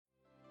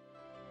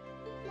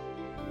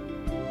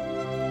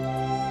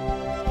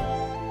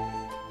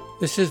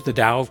This is the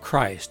Tao of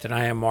Christ, and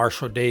I am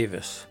Marshall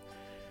Davis.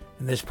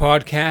 In this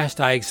podcast,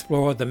 I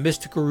explore the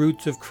mystical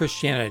roots of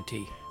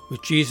Christianity,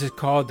 which Jesus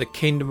called the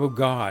Kingdom of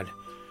God,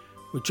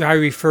 which I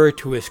refer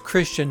to as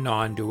Christian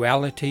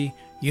non-duality,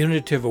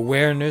 unitive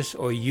awareness,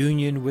 or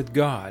union with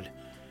God.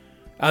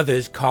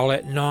 Others call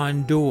it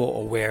non-dual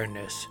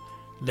awareness,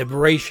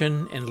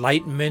 liberation,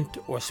 enlightenment,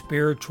 or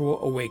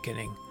spiritual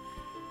awakening.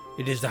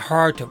 It is the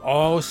heart of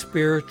all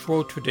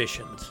spiritual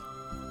traditions.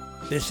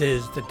 This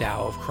is the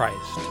Tao of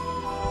Christ.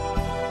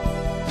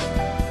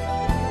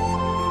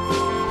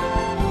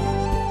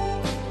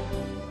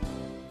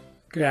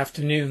 Good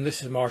afternoon,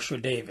 this is Marshall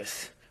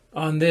Davis.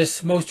 On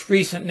this most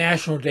recent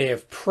National Day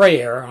of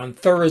Prayer on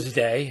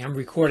Thursday, I'm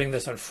recording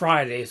this on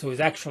Friday, so it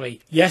was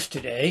actually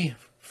yesterday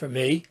for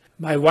me,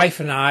 my wife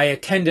and I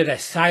attended a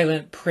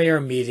silent prayer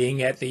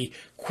meeting at the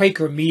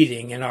Quaker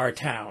meeting in our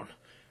town.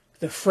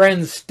 The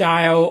Friends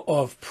style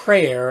of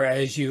prayer,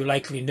 as you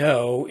likely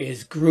know,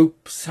 is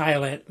group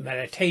silent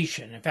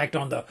meditation. In fact,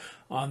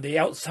 on the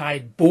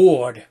outside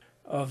board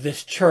of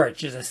this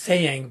church is a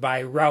saying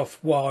by Ralph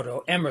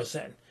Waldo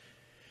Emerson,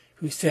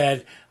 who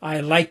said, "I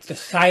like the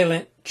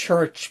silent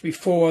church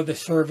before the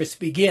service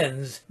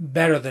begins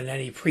better than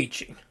any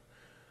preaching."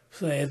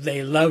 So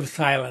they love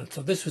silence.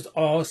 So this was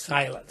all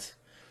silence.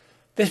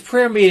 This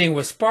prayer meeting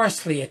was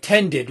sparsely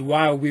attended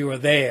while we were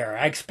there.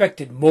 I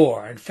expected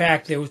more. In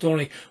fact, there was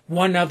only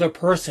one other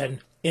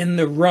person in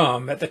the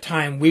room at the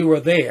time we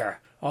were there,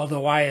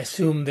 although I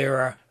assume there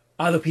are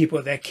other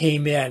people that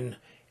came in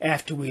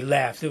after we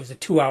left. There was a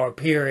 2-hour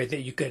period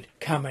that you could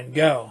come and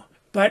go.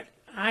 But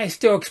I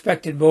still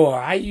expected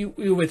more. You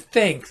would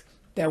think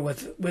that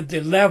with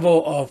the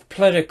level of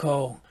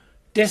political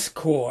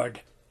discord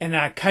in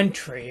our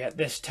country at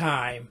this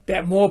time,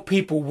 that more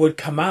people would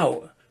come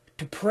out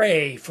to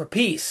pray for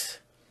peace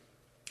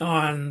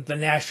on the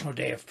National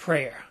Day of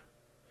Prayer.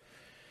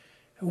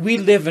 We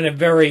live in a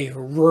very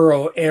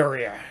rural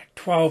area.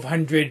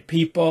 1,200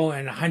 people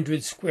and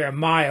 100 square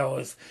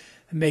miles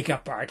make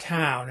up our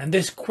town. And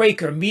this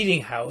Quaker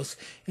meeting house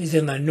is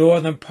in the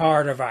northern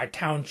part of our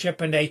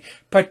township in a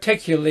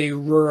particularly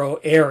rural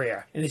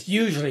area. And it's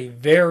usually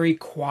very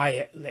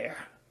quiet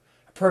there.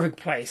 A perfect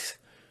place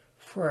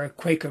for a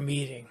Quaker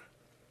meeting.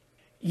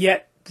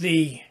 Yet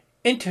the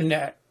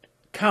internet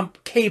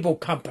cable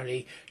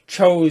company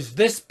chose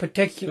this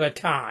particular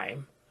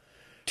time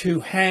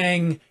to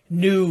hang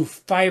new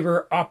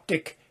fiber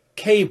optic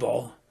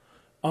cable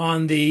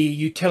on the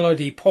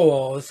utility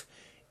poles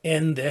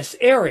in this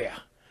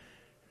area.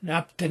 And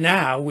up to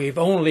now, we've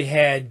only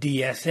had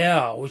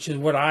DSL, which is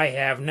what I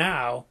have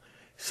now.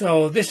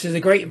 So this is a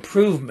great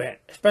improvement,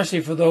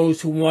 especially for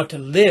those who want to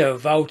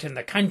live out in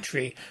the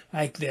country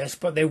like this,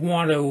 but they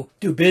want to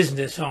do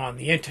business on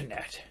the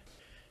internet.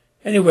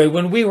 Anyway,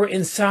 when we were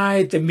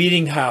inside the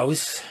meeting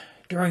house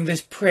during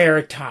this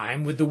prayer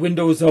time with the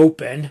windows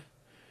open,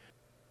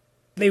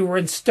 they were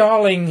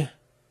installing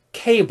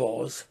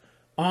cables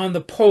on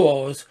the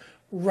poles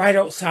right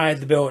outside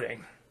the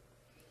building,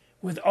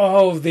 with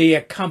all of the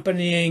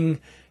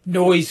accompanying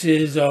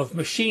noises of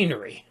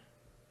machinery.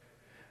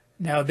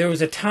 Now, there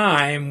was a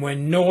time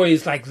when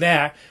noise like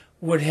that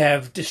would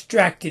have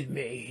distracted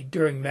me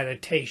during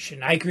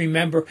meditation. I can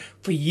remember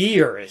for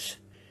years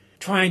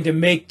trying to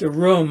make the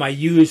room I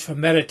use for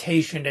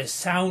meditation as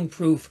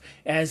soundproof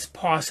as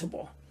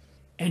possible,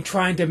 and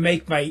trying to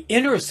make my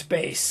inner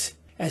space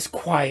as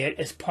quiet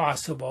as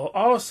possible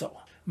also.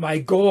 My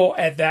goal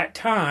at that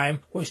time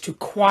was to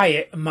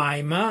quiet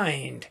my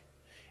mind.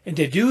 And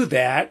to do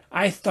that,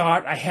 I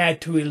thought I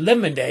had to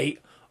eliminate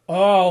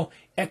all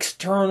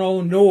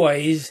external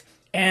noise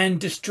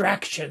and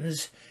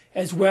distractions,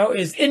 as well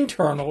as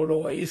internal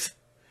noise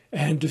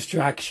and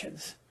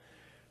distractions.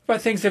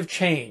 But things have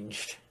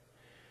changed.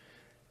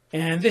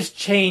 And this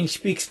change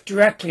speaks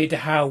directly to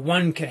how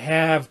one can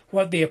have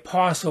what the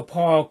Apostle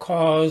Paul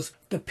calls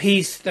the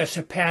peace that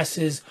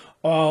surpasses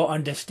all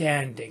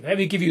understanding. Let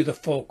me give you the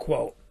full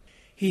quote.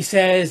 He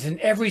says, "In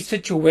every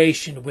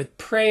situation, with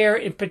prayer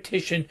and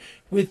petition,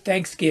 with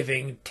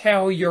thanksgiving,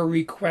 tell your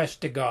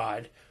request to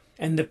God,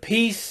 and the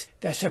peace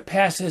that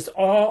surpasses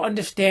all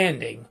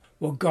understanding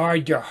will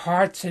guard your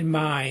hearts and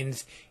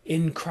minds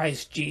in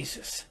Christ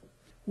Jesus."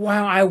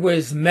 While I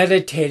was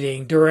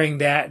meditating during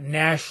that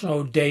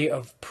National Day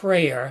of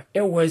Prayer,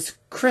 it was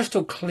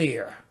crystal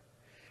clear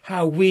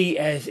how we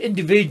as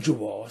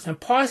individuals, and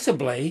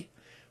possibly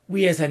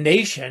we as a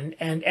nation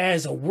and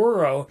as a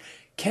world,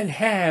 can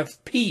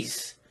have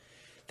peace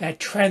that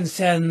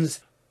transcends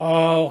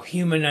all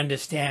human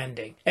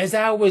understanding. As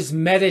I was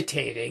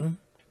meditating,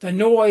 the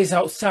noise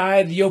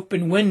outside the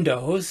open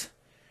windows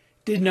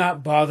did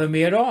not bother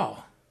me at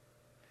all.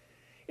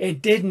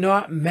 It did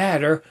not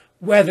matter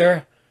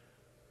whether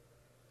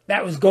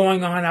that was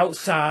going on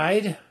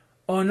outside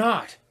or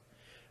not.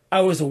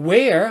 I was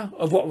aware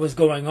of what was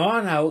going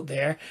on out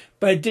there,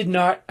 but it did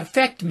not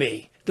affect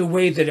me the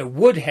way that it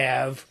would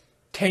have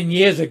 10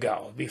 years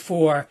ago,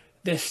 before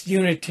this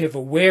unitive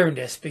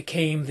awareness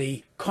became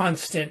the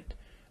constant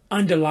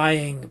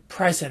underlying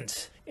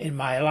presence in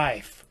my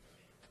life.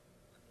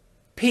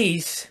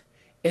 Peace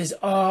is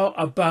all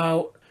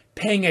about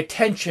paying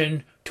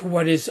attention to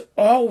what is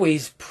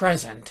always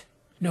present,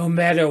 no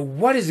matter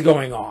what is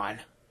going on,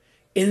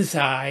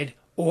 inside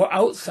or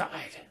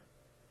outside.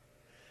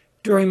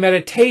 During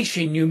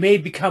meditation, you may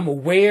become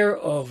aware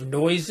of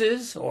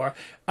noises or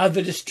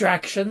other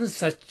distractions,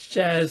 such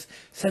as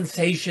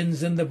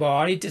sensations in the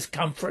body,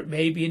 discomfort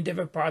maybe in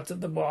different parts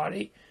of the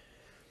body.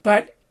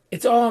 But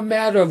it's all a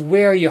matter of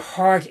where your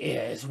heart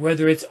is,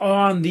 whether it's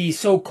on the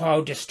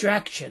so-called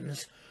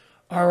distractions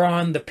or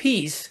on the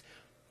peace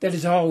that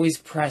is always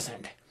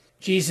present.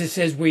 Jesus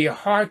says, where your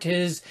heart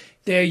is,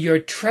 there your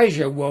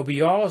treasure will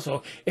be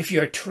also. If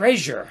your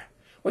treasure,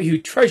 what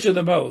you treasure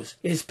the most,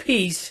 is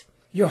peace,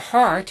 your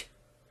heart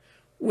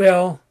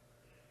will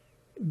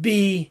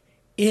be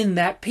in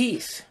that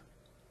peace.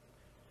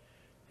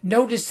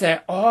 Notice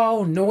that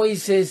all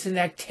noises and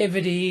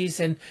activities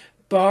and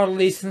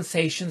bodily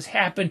sensations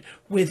happen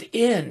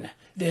within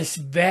this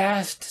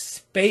vast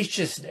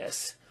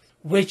spaciousness,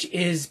 which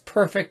is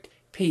perfect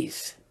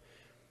peace.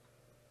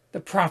 The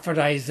prophet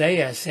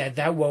Isaiah said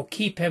that will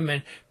keep him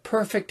in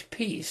perfect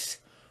peace,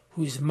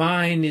 whose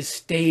mind is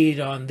stayed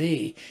on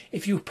thee.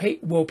 If you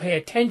will pay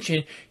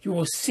attention, you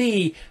will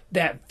see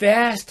that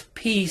vast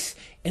peace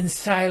and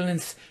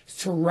silence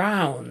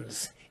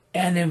surrounds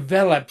and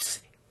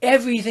envelops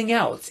everything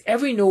else,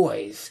 every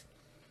noise,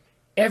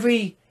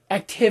 every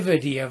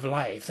activity of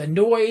life. The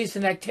noise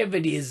and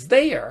activity is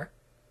there,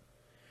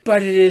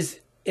 but it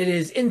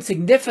is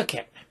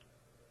insignificant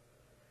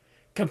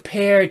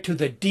compared to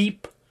the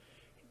deep,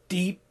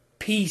 deep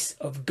peace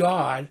of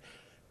God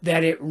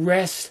that it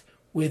rests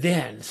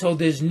within. So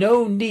there's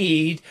no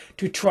need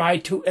to try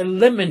to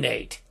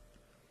eliminate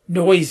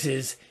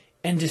noises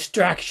and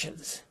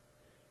distractions.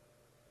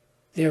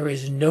 There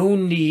is no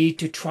need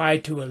to try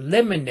to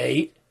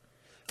eliminate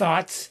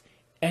thoughts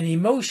and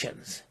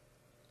emotions,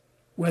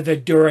 whether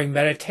during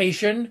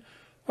meditation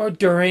or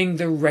during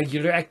the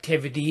regular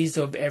activities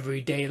of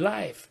everyday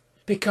life,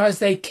 because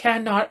they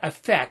cannot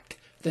affect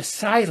the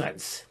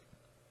silence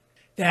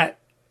that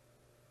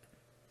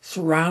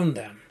surround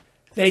them.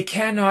 They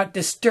cannot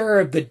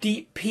disturb the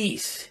deep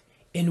peace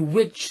in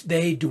which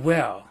they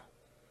dwell.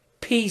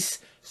 Peace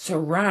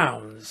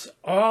surrounds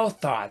all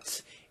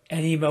thoughts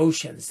and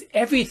emotions.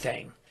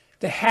 Everything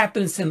that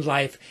happens in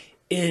life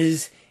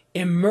is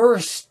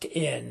immersed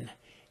in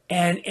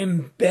and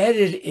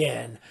embedded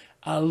in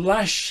a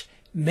lush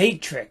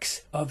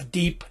matrix of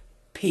deep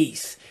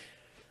peace.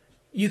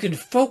 You can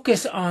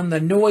focus on the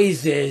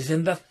noises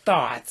and the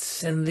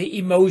thoughts and the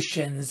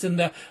emotions and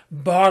the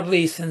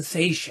bodily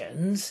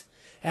sensations.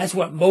 That's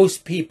what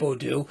most people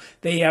do.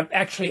 They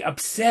actually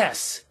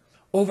obsess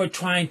over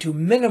trying to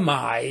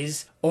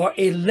minimize or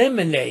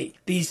eliminate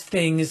these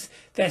things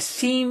that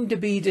seem to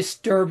be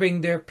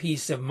disturbing their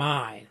peace of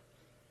mind.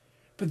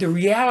 But the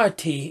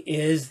reality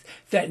is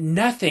that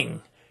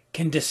nothing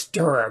can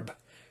disturb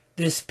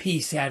this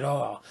peace at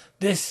all.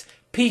 This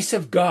peace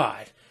of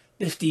God,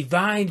 this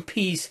divine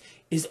peace,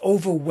 is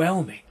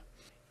overwhelming.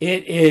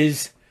 It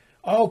is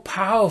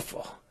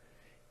all-powerful.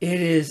 It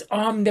is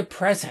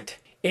omnipresent.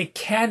 It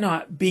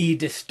cannot be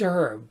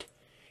disturbed.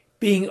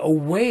 Being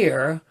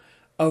aware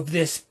of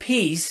this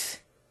peace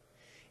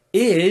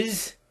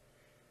is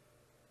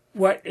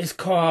what is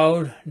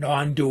called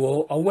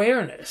non-dual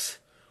awareness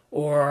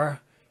or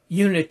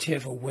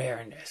unitive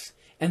awareness.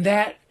 And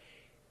that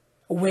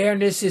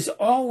awareness is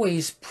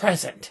always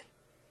present,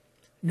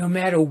 no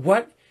matter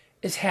what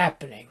is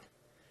happening.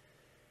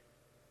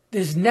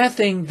 There's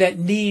nothing that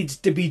needs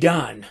to be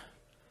done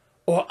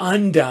or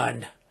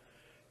undone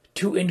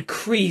to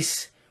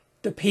increase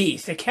the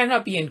peace. It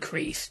cannot be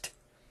increased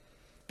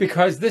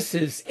because this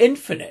is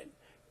infinite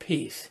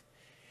peace.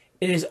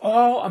 It is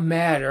all a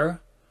matter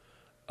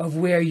of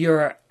where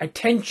your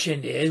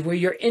attention is, where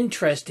your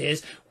interest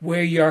is,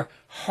 where your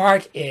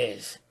heart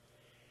is,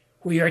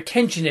 where your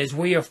attention is,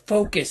 where your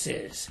focus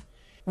is,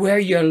 where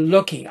you're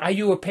looking. Are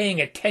you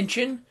paying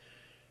attention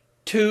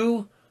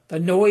to the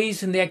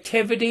noise and the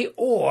activity,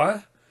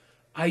 or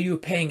are you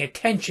paying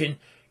attention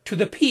to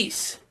the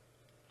peace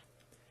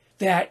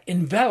that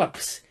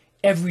envelops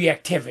every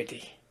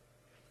activity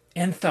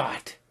and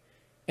thought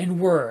and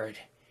word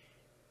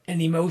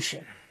and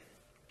emotion?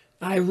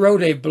 I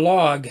wrote a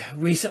blog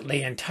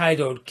recently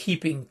entitled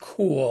Keeping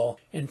Cool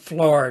in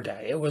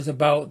Florida. It was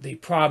about the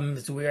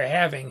problems we were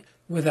having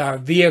with our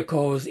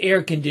vehicle's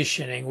air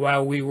conditioning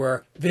while we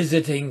were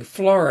visiting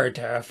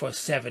Florida for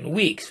 7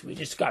 weeks. We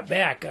just got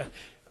back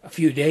a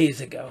few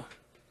days ago.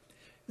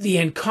 The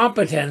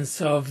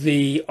incompetence of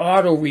the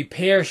auto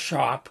repair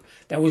shop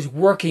that was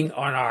working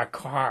on our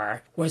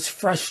car was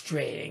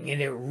frustrating,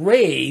 and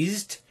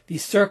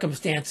these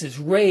circumstances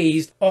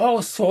raised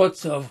all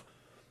sorts of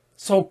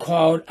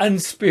so-called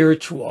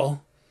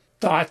unspiritual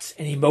thoughts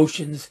and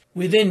emotions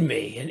within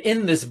me. And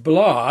in this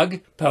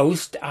blog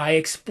post, I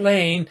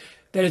explain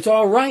that it's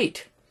all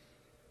right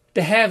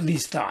to have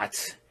these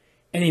thoughts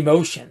and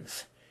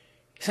emotions.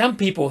 Some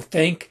people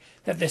think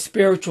that the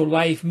spiritual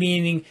life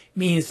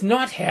means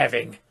not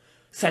having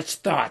such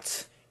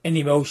thoughts and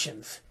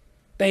emotions.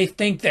 They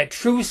think that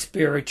true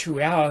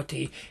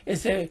spirituality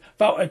is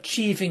about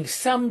achieving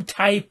some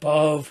type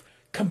of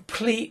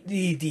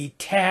completely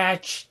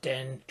detached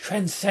and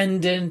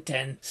transcendent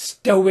and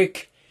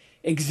stoic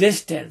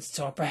existence,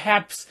 or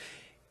perhaps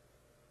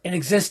an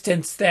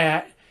existence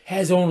that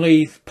has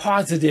only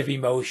positive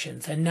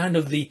emotions and none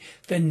of the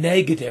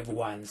negative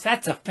ones.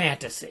 That's a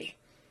fantasy.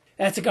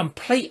 That's a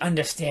complete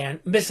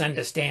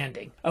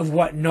misunderstanding of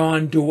what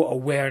non-dual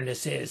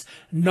awareness is.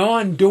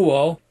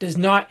 Non-dual does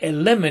not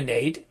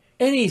eliminate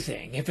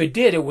anything. If it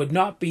did, it would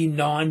not be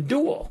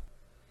non-dual.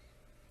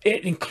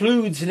 It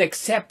includes and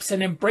accepts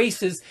and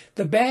embraces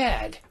the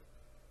bad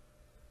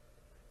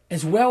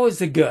as well as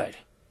the good.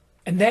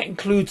 And that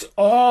includes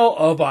all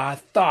of our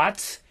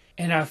thoughts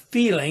and our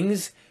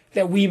feelings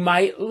that we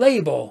might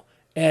label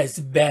as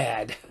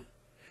bad.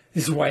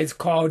 This is why it's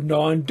called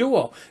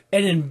non-dual.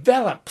 It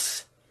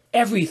envelops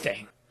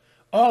everything,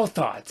 all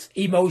thoughts,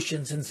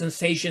 emotions, and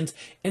sensations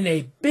in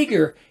a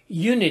bigger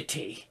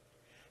unity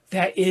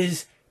that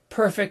is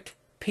perfect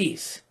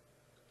peace.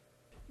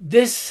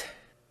 This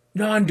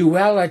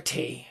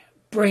non-duality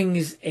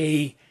brings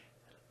a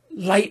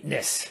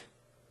lightness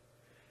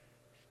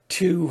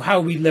to how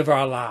we live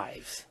our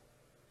lives.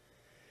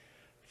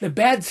 The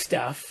bad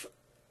stuff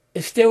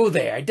is still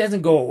there. It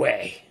doesn't go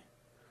away.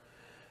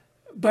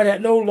 But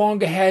it no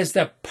longer has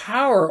the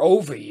power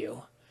over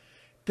you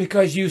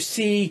because you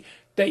see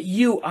that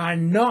you are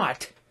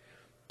not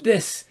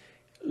this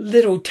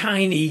little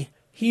tiny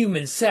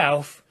human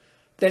self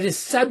that is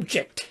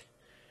subject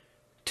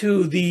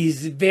to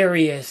these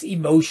various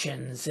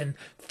emotions and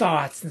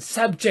thoughts and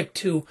subject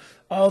to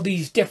all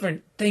these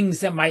different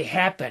things that might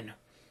happen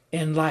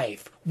in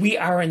life. We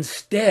are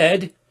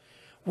instead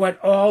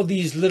what all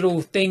these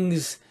little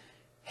things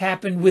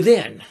happen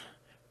within.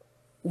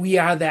 We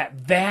are that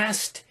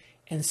vast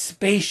and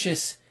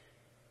spacious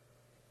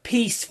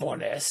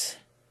peacefulness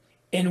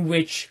in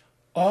which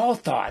all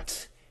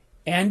thoughts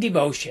and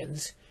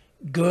emotions,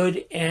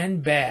 good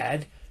and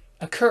bad,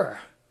 occur.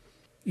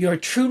 Your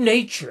true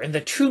nature and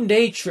the true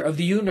nature of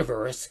the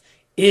universe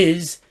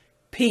is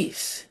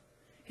peace,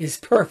 is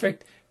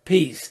perfect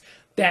peace.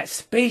 That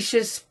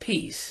spacious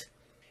peace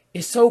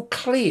is so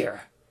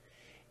clear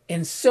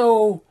and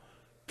so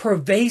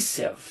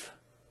pervasive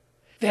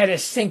that it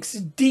sinks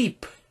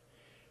deep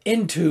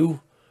into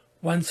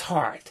one's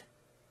heart.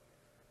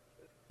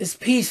 This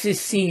peace is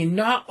seen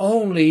not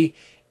only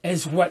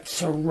as what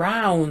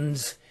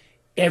surrounds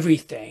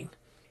everything,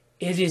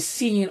 it is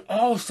seen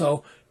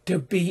also to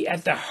be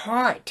at the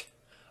heart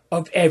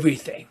of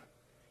everything.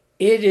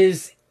 It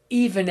is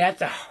even at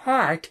the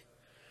heart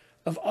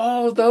of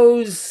all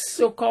those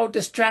so-called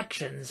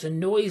distractions and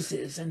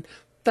noises and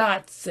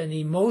thoughts and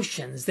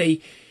emotions.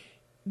 They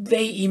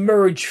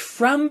emerge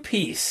from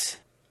peace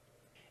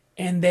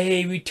and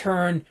they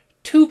return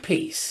to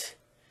peace.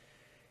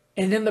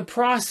 And in the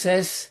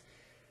process,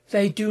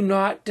 they do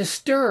not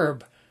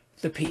disturb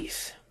the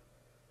peace.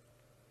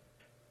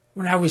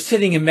 When I was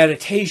sitting in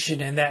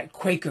meditation in that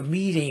Quaker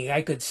meeting,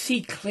 I could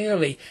see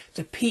clearly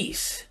the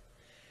peace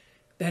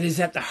that is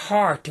at the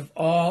heart of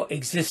all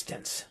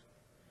existence.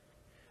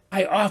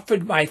 I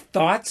offered my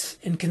thoughts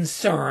and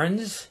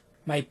concerns,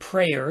 my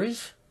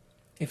prayers,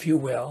 if you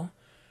will,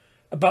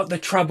 about the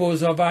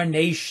troubles of our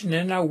nation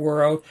and our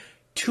world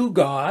to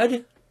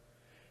God,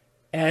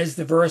 as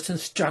the verse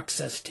instructs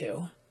us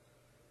to.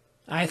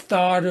 I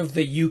thought of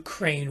the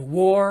Ukraine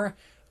war,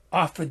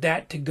 offered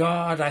that to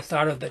God. I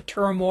thought of the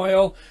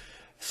turmoil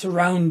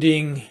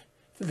surrounding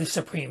the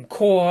Supreme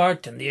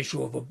Court and the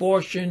issue of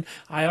abortion.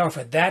 I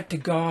offered that to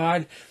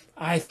God.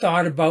 I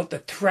thought about the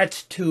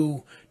threats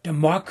to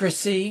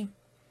democracy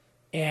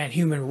and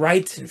human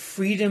rights and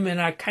freedom in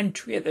our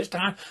country at this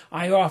time.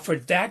 I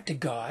offered that to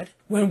God.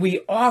 When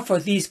we offer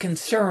these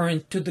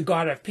concerns to the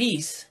God of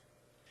peace,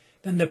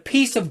 then the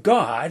peace of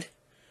God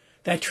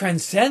that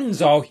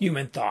transcends all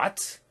human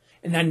thoughts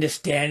and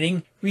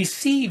understanding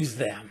receives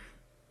them.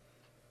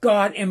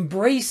 God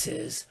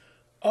embraces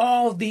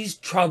all these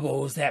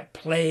troubles that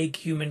plague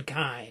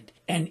humankind,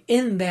 and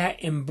in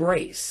that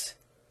embrace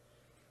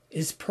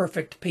is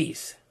perfect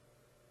peace.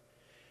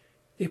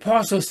 The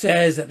apostle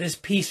says that this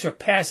peace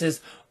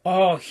surpasses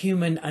all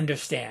human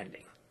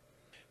understanding.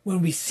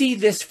 When we see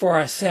this for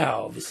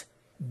ourselves,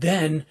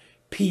 then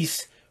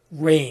peace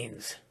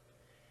reigns.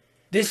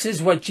 This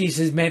is what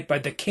Jesus meant by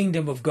the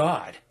kingdom of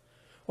God,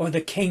 or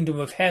the kingdom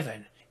of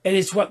heaven. It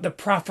is what the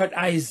prophet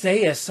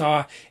Isaiah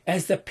saw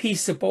as the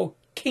peaceable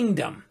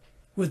kingdom,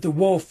 with the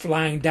wolf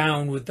lying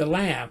down with the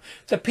lamb.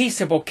 The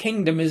peaceable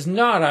kingdom is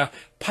not a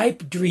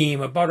pipe dream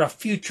about a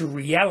future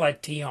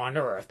reality on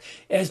earth.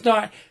 It's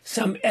not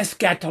some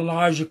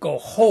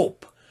eschatological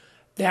hope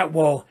that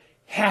will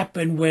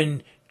happen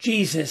when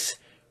Jesus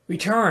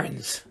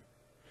returns.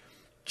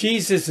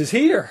 Jesus is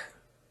here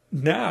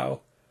now.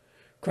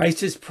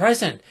 Christ is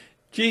present.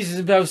 Jesus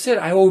himself said,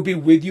 I will be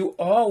with you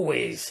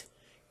always,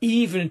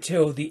 even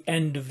until the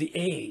end of the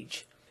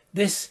age.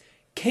 This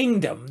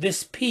kingdom,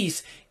 this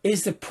peace,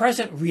 is the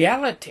present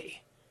reality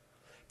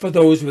for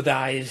those with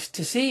eyes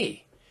to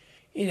see.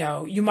 You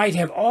know, you might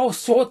have all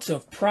sorts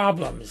of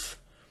problems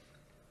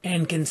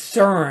and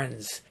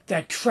concerns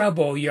that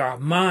trouble your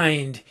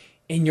mind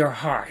and your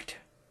heart.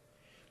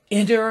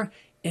 inner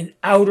and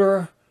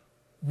outer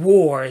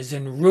wars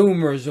and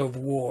rumors of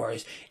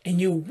wars,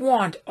 and you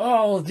want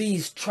all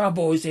these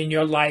troubles in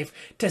your life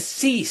to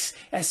cease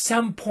at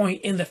some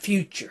point in the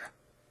future.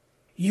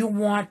 You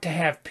want to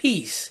have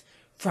peace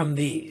from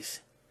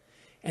these.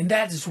 And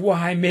that is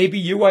why maybe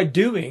you are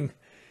doing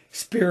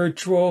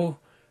spiritual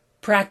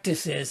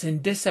practices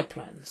and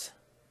disciplines.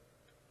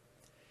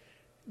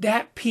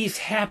 That peace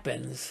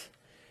happens,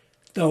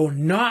 though,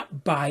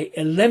 not by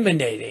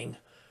eliminating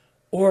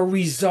or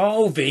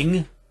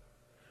resolving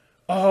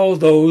all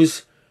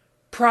those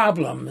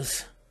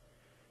problems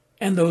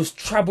and those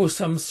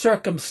troublesome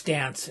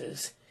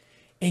circumstances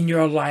in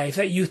your life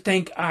that you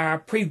think are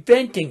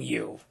preventing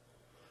you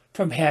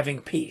from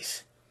having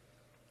peace.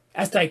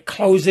 That's like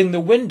closing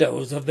the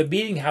windows of the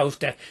meeting house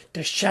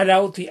to shut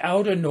out the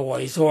outer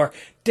noise, or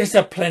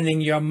disciplining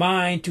your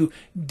mind to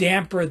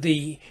dampen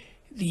the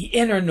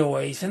inner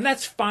noise. And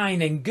that's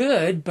fine and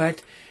good,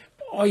 but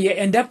all you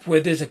end up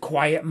with is a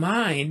quiet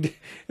mind.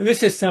 And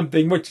this is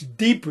something much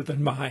deeper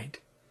than mind.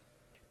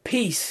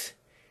 Peace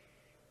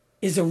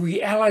is a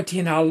reality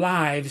in our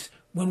lives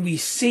when we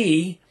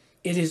see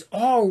it is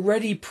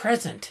already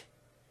present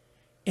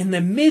in the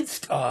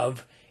midst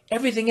of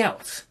everything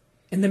else,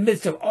 in the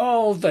midst of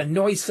all the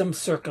noisome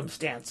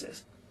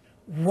circumstances.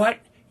 What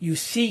you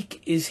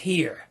seek is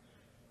here.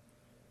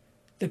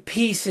 The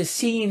peace is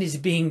seen as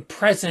being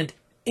present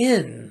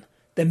in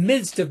the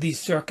midst of these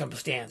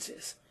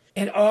circumstances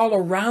and all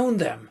around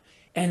them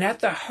and at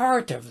the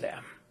heart of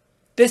them.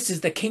 This is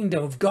the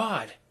kingdom of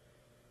God.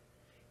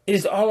 It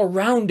is all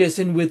around us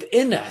and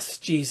within us,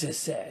 Jesus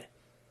said.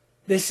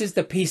 This is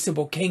the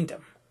peaceable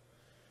kingdom.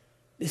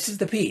 This is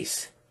the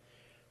peace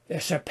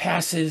that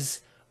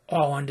surpasses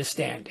all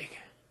understanding.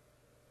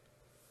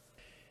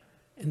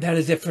 And that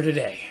is it for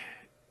today.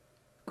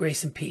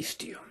 Grace and peace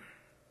to you.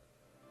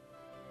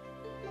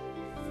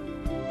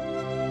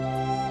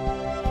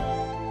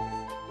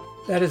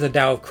 That is the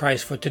Tao of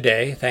Christ for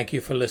today. Thank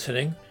you for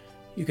listening.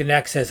 You can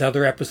access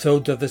other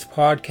episodes of this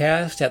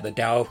podcast at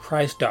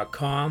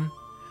thedaoofchrist.com.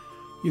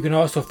 You can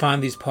also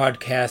find these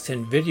podcasts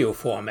in video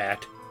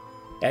format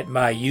at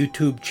my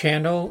YouTube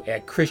channel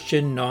at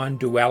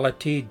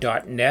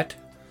christiannonduality.net.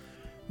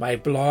 My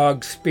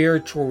blog,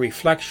 Spiritual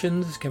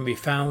Reflections, can be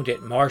found at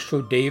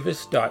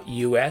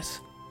marshalldavis.us.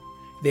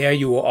 There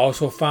you will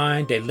also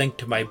find a link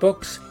to my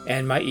books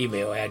and my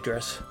email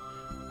address.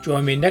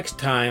 Join me next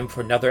time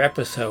for another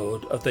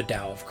episode of the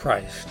Tao of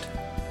Christ.